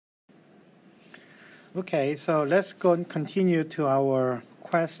Okay, so let's go and continue to our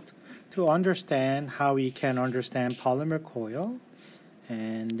quest to understand how we can understand polymer coil.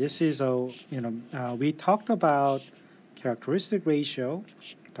 And this is we talked about characteristic ratio,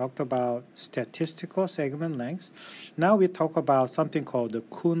 talked about statistical segment length. Now we talk about something called the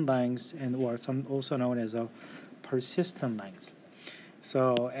Kuhn length, and or also known as a persistent length.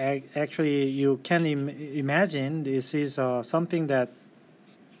 So actually, you can imagine this is something that,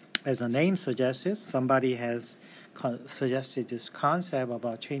 as the name suggested, somebody has suggested this concept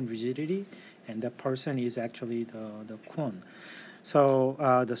about chain rigidity, and that person is actually the Kuhn. So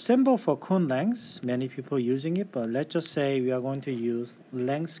the symbol for Kuhn length, many people using it, but let's just say we are going to use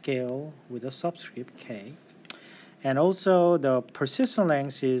length scale with a subscript K. And also the persistent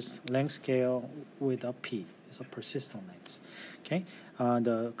length is length scale with a P. It's a persistent length. Okay.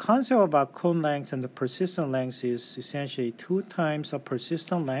 The concept about Kuhn length and the persistent length is essentially 2 times the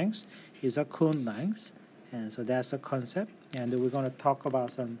persistent length is a Kuhn length. And so that's the concept. And we're going to talk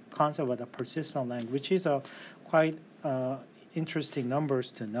about some concept of the persistent length, which is a quite interesting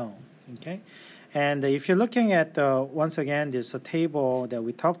numbers to know. Okay. And if you're looking at, once again, there's a table that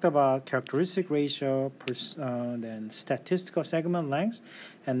we talked about, characteristic ratio, then statistical segment length,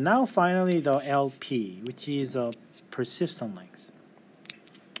 and now finally the LP, which is a persistent length.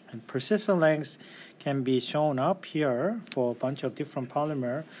 And persistent length can be shown up here for a bunch of different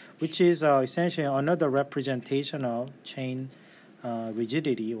polymer, which is essentially another representation of chain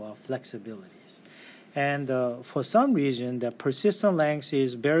rigidity or flexibilities. And for some reason, the persistent length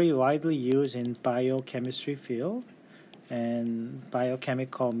is very widely used in biochemistry field and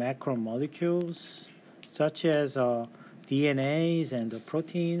biochemical macromolecules, such as DNAs and the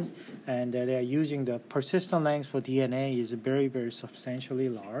proteins, and they are using the persistent length for DNA is very, very substantially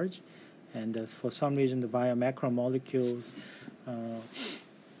large. And for some reason, the biomacromolecules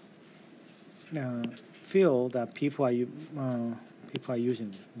feel that people are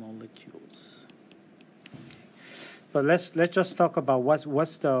using molecules. But let's just talk about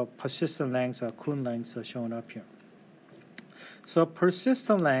what's the persistent length or Kuhn length shown up here. So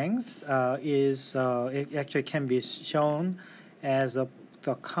persistent length it actually can be shown as the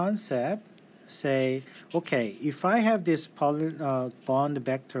concept. Say, okay, if I have this bond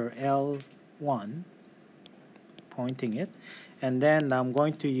vector L1 pointing it, and then I'm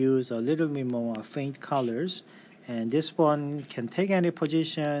going to use a little bit more faint colors, and this one can take any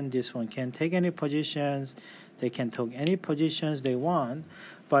position, this one can take any positions, they can take any positions they want,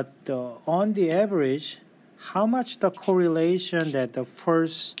 but on the average, how much the correlation that the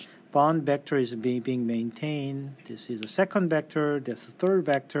first bond vector is being maintained, this is the second vector, that's the third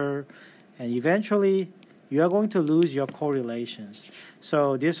vector, and eventually you are going to lose your correlations.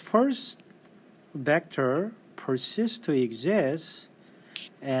 So this first vector persists to exist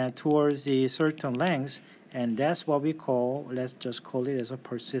towards the certain length, and that's what we call, let's just call it as a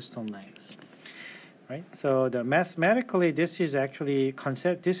persistent length. Right? So the mathematically, this is actually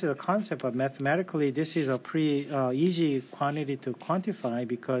concept. This is a concept, but mathematically, this is a pretty easy quantity to quantify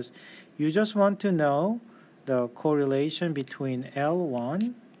because you just want to know the correlation between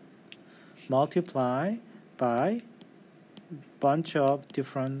L1 multiplied by bunch of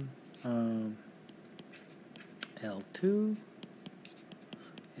different L2,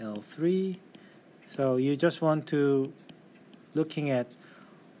 L3. So you just want to looking at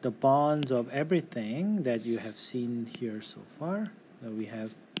the bonds of everything that you have seen here so far that we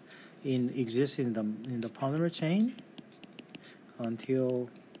have exist in the polymer chain until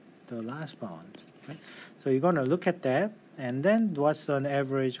the last bond. Right? So you're going to look at that, and then what's an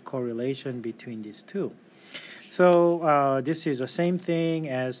average correlation between these two. So this is the same thing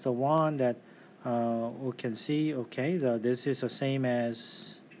as the one that we can see. Okay, this is the same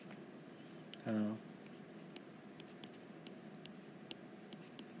as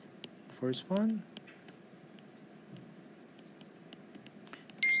first one,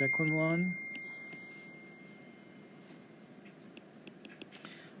 second one,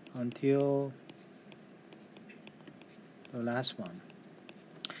 until the last one.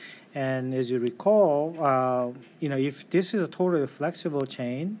 And as you recall, if this is a totally flexible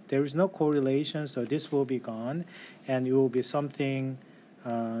chain, there is no correlation, so this will be gone, and it will be something,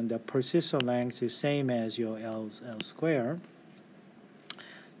 the persistent length is same as your L square.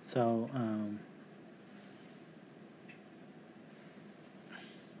 So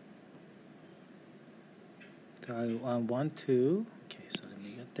I want to, okay, so let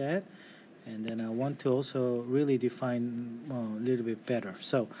me get that. And then I want to also really define a little bit better.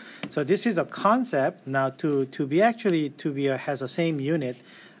 So this is a concept. Now to be has the same unit,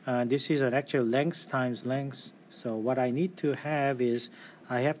 this is an actual length times length. So what I need to have is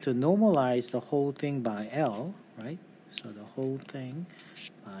I have to normalize the whole thing by L, right? So the whole thing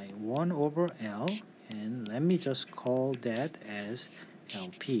by 1 over L, and let me just call that as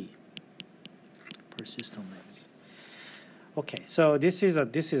LP, persistent length. Okay, so this is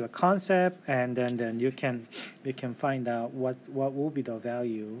a concept, and then you can find out what will be the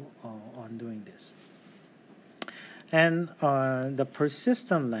value on doing this. And the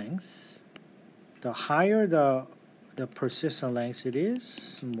persistent length, the higher the persistent length it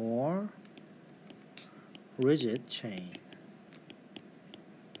is, more rigid chain.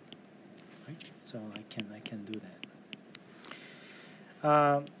 Right? So I can do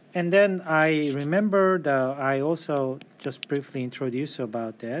that. And then I remember I also just briefly introduced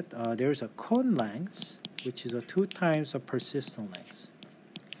about that. There's a Kuhn length, which is 2 times the persistent length.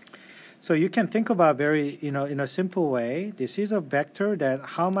 So you can think about in a simple way. This is a vector that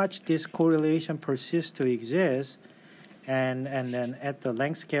how much this correlation persists to exist, and then at the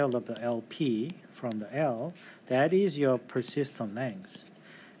length scale of the LP from the L, that is your persistent length.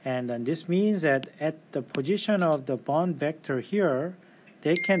 And then this means that at the position of the bond vector here,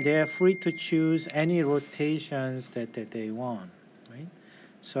 they are free to choose any rotations that they want, right?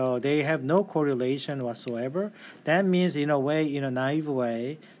 So they have no correlation whatsoever. That means, in a way, in a naive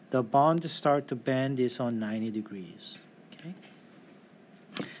way, the bond start to bend is on 90 degrees, okay?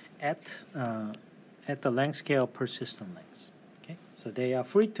 At the length scale persistent length, okay? So they are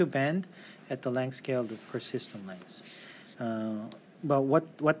free to bend at the length scale of persistent length. But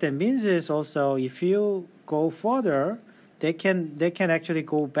what that means is also, if you go further, they can actually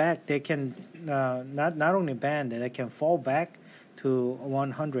go back. They can not only bend, they can fall back to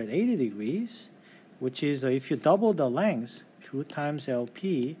 180 degrees, which is if you double the length, 2 times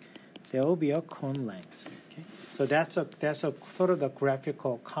LP, there will be a Kuhn length. Okay, so that's a sort of the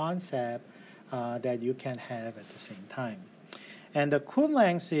graphical concept that you can have at the same time. And the Kuhn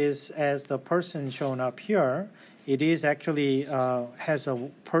length is, as the person shown up here, it is actually has a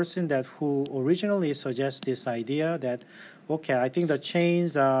person who originally suggests this idea that, okay, I think the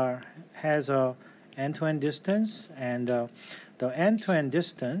chains has a end-to-end distance, and the end-to-end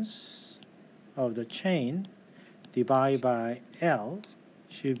distance of the chain divided by L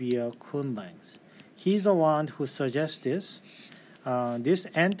should be a Kuhn length. He's the one who suggests this. This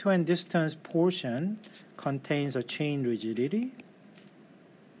end-to-end distance portion contains a chain rigidity.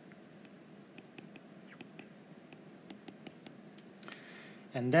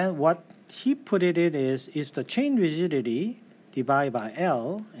 And then what he put it in is the chain rigidity divided by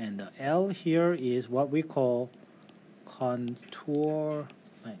L, and the L here is what we call contour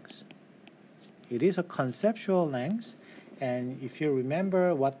length. It is a conceptual length, and if you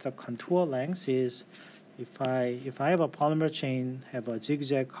remember what the contour length is, if I have a polymer chain, have a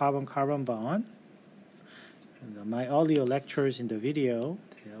zigzag carbon-carbon bond, and my earlier lectures in the video,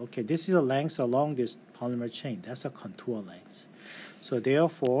 okay, this is the length along this polymer chain. That's a contour length. So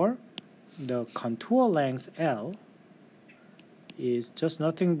therefore, the contour length L is just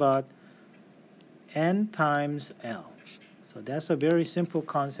nothing but N times L. So that's a very simple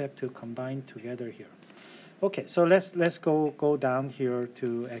concept to combine together here. Okay, so let's go down here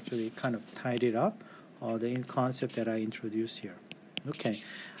to actually kind of tidy it up, the concept that I introduced here. Okay,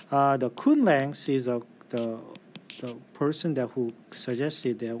 the Kuhn length is the person who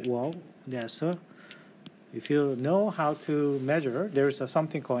suggested that, well, that's a, if you know how to measure, there's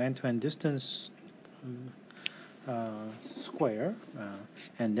something called end-to-end distance square,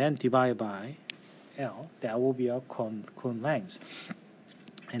 and then divide by L. That will be a Kuhn length.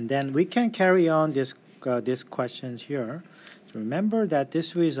 And then we can carry on this questions here. Remember that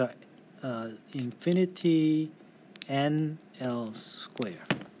this is a infinity NL square.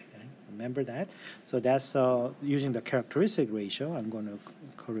 Okay? Remember that? So that's using the characteristic ratio. I'm going to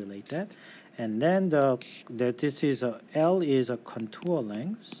correlate that. And then this is L is a contour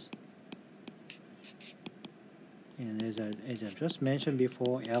length. And as I just mentioned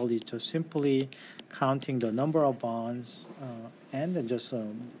before, L is just simply counting the number of bonds and then just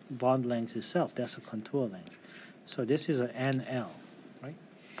bond length itself. That's a contour length. So this is an NL, right?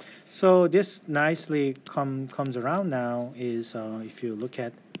 So this nicely comes around now is if you look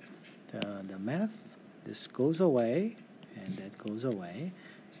at the math, this goes away and that goes away,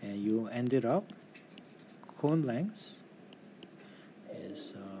 and you ended up Kuhn length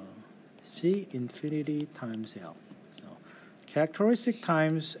is C infinity times L. So characteristic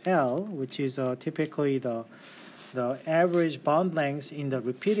times L, which is typically the average bond length in the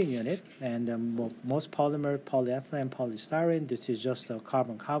repeating unit, and most polymer, polyethylene, polystyrene, this is just the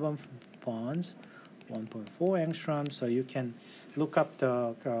carbon-carbon bonds, 1.4 angstrom. So you can look up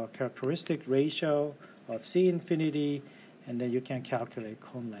the characteristic ratio of C infinity and then you can calculate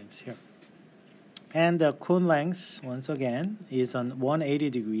Kuhn length here. And the Kuhn length, once again, is on 180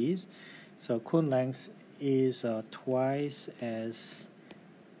 degrees. So Kuhn length is twice as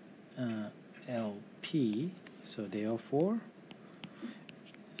LP. So therefore,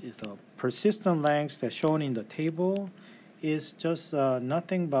 the persistent length that's shown in the table is just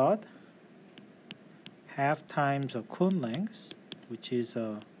nothing but half times a Kuhn length, which is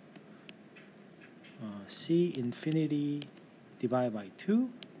C infinity divided by 2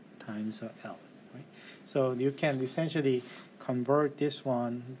 times L. Right? So you can essentially convert this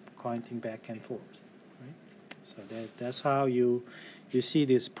one pointing back and forth. Right? So that's how you see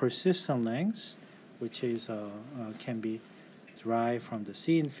this persistent length, which is can be derived from the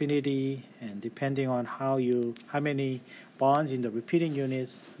C infinity, and depending on how many bonds in the repeating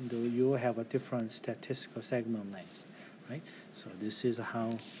units, you have a different statistical segment length. Right? So this is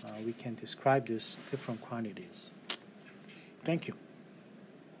how we can describe these different quantities. Thank you.